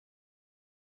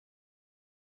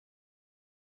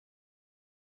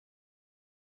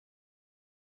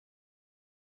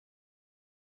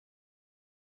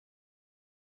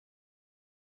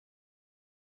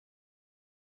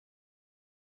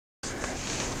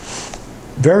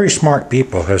Very smart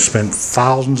people have spent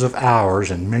thousands of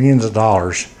hours and millions of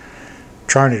dollars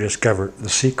trying to discover the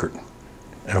secret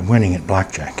of winning at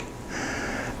blackjack.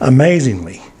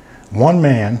 Amazingly, one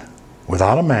man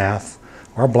without a math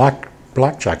or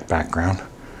blackjack background,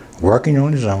 working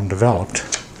on his own, developed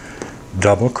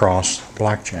Double Cross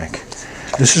Blackjack.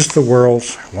 This is the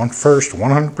world's first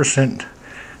 100%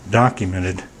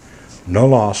 documented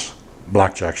no-loss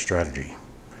blackjack strategy.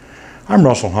 I'm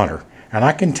Russell Hunter, and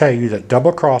I can tell you that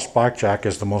Double Cross Blackjack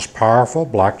is the most powerful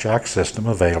blackjack system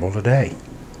available today.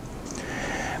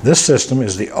 This system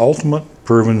is the ultimate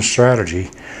proven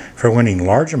strategy for winning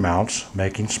large amounts,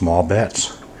 making small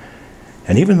bets.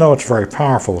 And even though it's very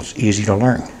powerful, it's easy to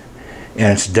learn,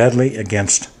 and it's deadly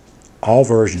against all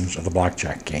versions of the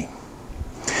blackjack game.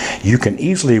 You can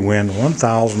easily win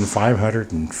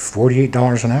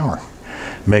 $1,548 an hour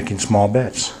making small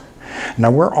bets.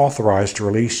 Now, we're authorized to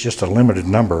release just a limited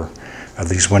number of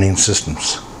these winning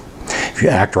systems. If you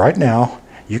act right now,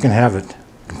 you can have a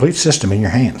complete system in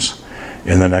your hands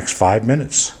in the next 5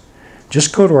 minutes.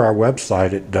 Just go to our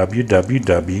website at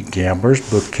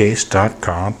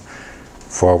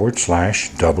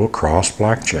www.gamblersbookcase.com/Double Cross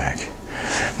Blackjack.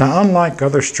 Now, unlike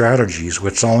other strategies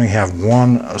which only have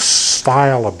one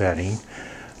style of betting,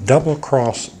 Double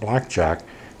Cross Blackjack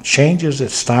changes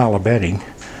its style of betting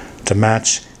to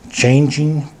match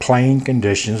changing playing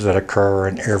conditions that occur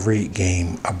in every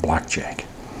game of blackjack.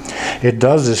 It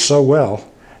does this so well,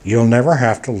 you'll never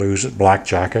have to lose at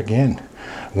blackjack again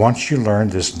once you learn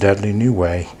this deadly new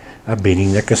way of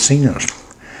beating the casinos.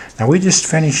 Now, we just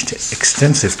finished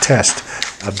extensive test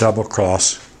of Double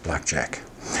Cross Blackjack.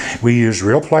 We used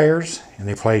real players, and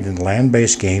they played in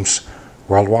land-based games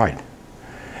worldwide.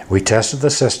 We tested the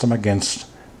system against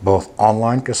both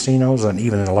online casinos and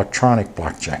even electronic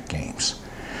blackjack games.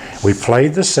 We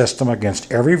played the system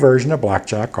against every version of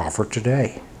blackjack offered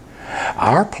today.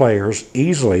 Our players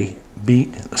easily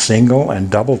beat single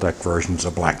and double deck versions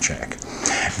of blackjack.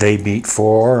 They beat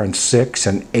 4 and 6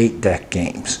 and 8 deck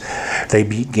games. They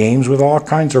beat games with all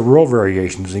kinds of rule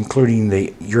variations, including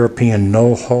the European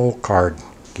no-hole card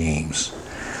games.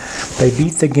 They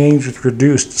beat the games with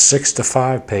reduced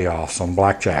 6-to-5 payoffs on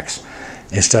blackjacks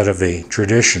instead of the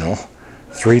traditional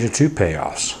 3-to-2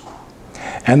 payoffs.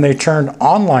 And they turned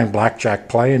online blackjack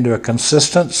play into a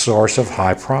consistent source of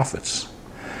high profits.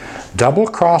 Double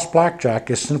Cross Blackjack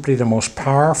is simply the most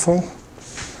powerful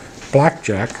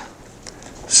blackjack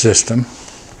system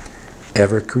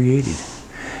ever created.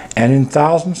 And in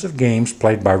thousands of games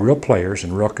played by real players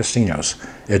in real casinos,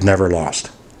 it never lost.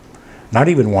 Not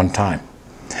even one time.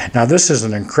 Now, this is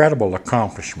an incredible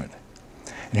accomplishment.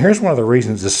 And here's one of the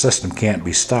reasons this system can't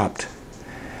be stopped.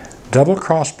 Double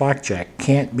Cross Blackjack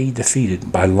can't be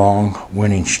defeated by long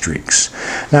winning streaks.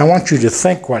 Now, I want you to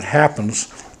think what happens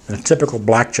in a typical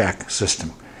blackjack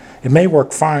system. It may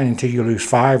work fine until you lose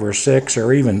 5 or 6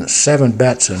 or even 7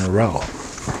 bets in a row.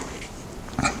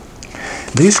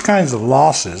 These kinds of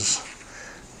losses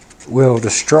will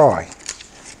destroy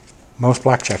most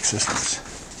blackjack systems.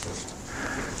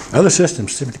 Other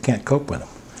systems simply can't cope with them.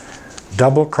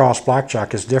 Double Cross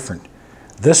Blackjack is different.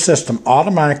 This system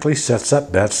automatically sets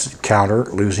up bets that counter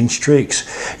losing streaks.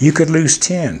 You could lose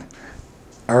 10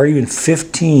 or even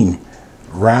 15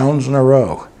 rounds in a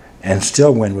row and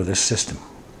still win with this system.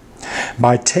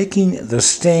 By taking the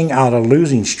sting out of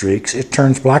losing streaks, it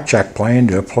turns blackjack play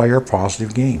into a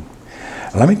player-positive game.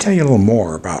 Let me tell you a little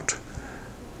more about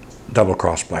Double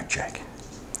Cross Blackjack.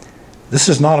 This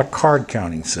is not a card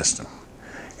counting system.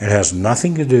 It has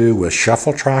nothing to do with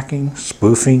shuffle tracking,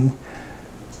 spoofing,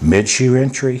 mid-shoe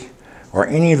entry, or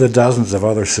any of the dozens of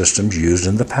other systems used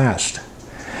in the past.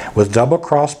 With Double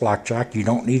Cross Blackjack, you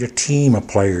don't need a team of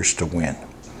players to win.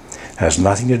 It has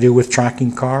nothing to do with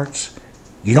tracking cards.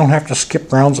 You don't have to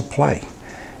skip rounds of play.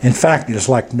 In fact, it is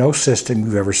like no system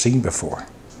you've ever seen before.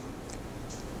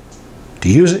 To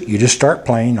use it, you just start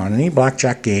playing on any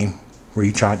blackjack game where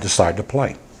you decide to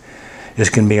play. This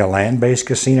can be a land-based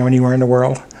casino anywhere in the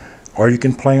world, or you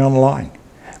can play online.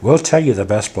 We'll tell you the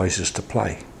best places to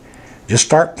play. Just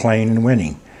start playing and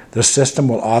winning. The system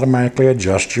will automatically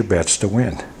adjust your bets to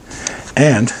win.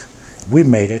 And we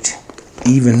made it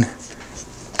even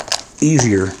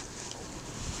easier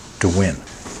to win.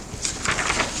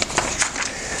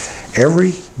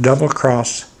 Every Double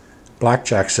Cross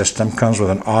Blackjack system comes with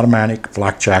an automatic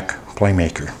blackjack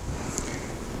playmaker.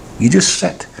 You just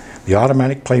set the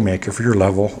automatic playmaker for your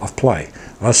level of play.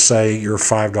 Let's say you're a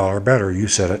 $5 bettor, you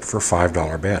set it for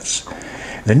 $5 bets.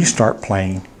 Then you start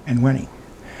playing and winning.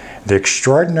 The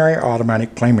extraordinary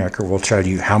automatic playmaker will tell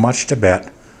you how much to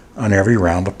bet on every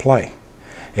round of play.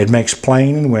 It makes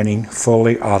playing and winning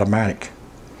fully automatic.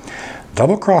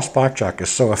 Double Cross Blackjack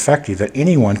is so effective that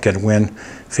anyone can win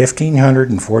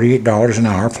 $1,548 an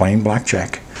hour playing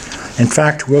blackjack. In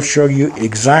fact, we'll show you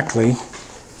exactly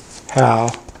how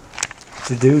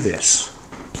to do this.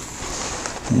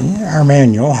 Our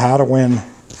manual, How to Win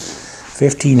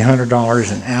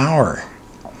 $1,500 an Hour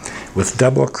with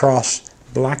Double Cross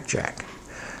Blackjack,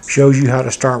 shows you how to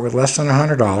start with less than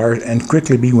 $100 and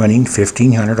quickly be winning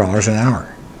 $1,500 an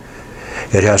hour.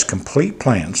 It has complete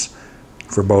plans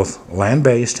for both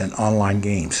land-based and online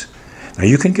games. Now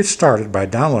you can get started by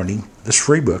downloading this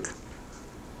free book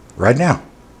right now.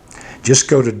 Just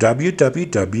go to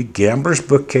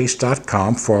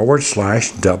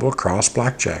www.gamblersbookcase.com/Double Cross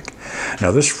Blackjack.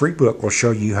 Now this free book will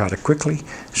show you how to quickly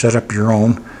set up your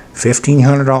own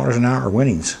 $1,500 an hour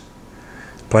winnings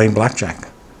playing blackjack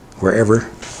wherever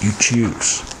you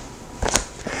choose.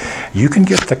 You can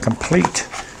get the complete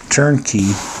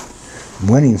turnkey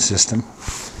winning system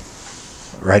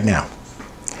right now.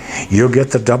 You'll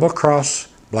get the Double Cross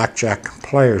Blackjack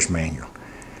Player's Manual.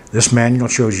 This manual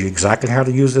shows you exactly how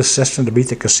to use this system to beat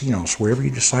the casinos wherever you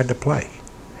decide to play.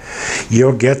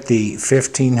 You'll get the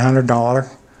 $1,500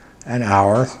 an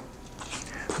hour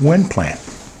win plan.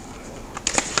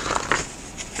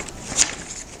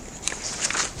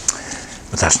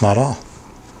 But that's not all.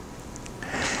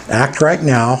 Act right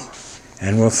now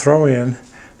and we'll throw in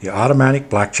the automatic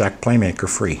blackjack playmaker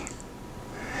free.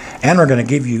 And we're going to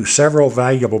give you several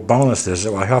valuable bonuses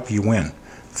that will help you win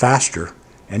faster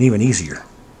and even easier.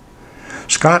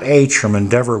 Scott H. from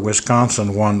Endeavor,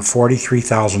 Wisconsin won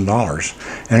 $43,000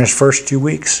 in his first 2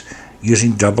 weeks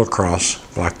using Double Cross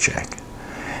Blackjack.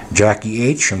 Jackie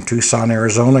H. from Tucson,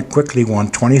 Arizona quickly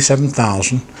won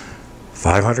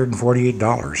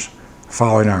 $27,548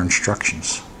 following our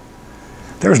instructions.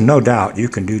 There's no doubt you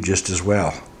can do just as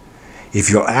well. If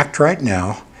you'll act right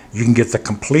now, you can get the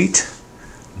complete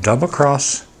Double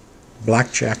Cross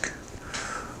Blackjack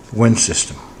win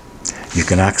system. You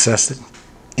can access it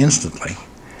instantly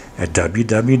at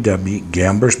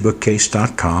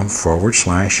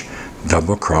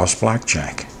www.gamblersbookcase.com/Double Cross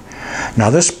Blackjack. Now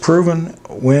this proven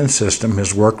win system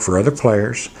has worked for other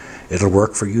players. It'll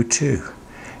work for you too.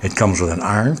 It comes with an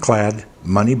ironclad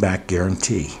money-back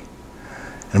guarantee.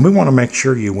 And we want to make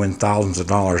sure you win thousands of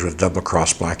dollars with Double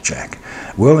Cross Blackjack.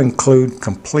 We'll include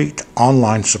complete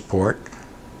online support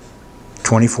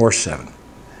 24/7.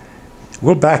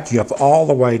 We'll back you up all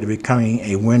the way to becoming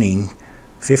a winning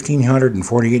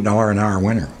 $1,548 an hour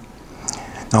winner.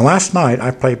 Now last night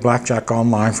I played blackjack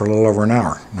online for a little over an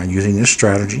hour. Now using this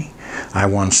strategy I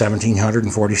won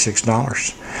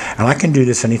 $1,746. And I can do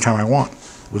this anytime I want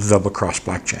with Double Cross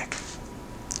Blackjack.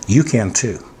 You can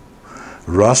too.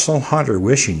 Russell Hunter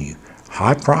wishing you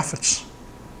high profits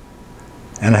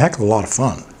and a heck of a lot of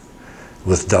fun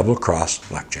with Double Cross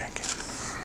Blackjack.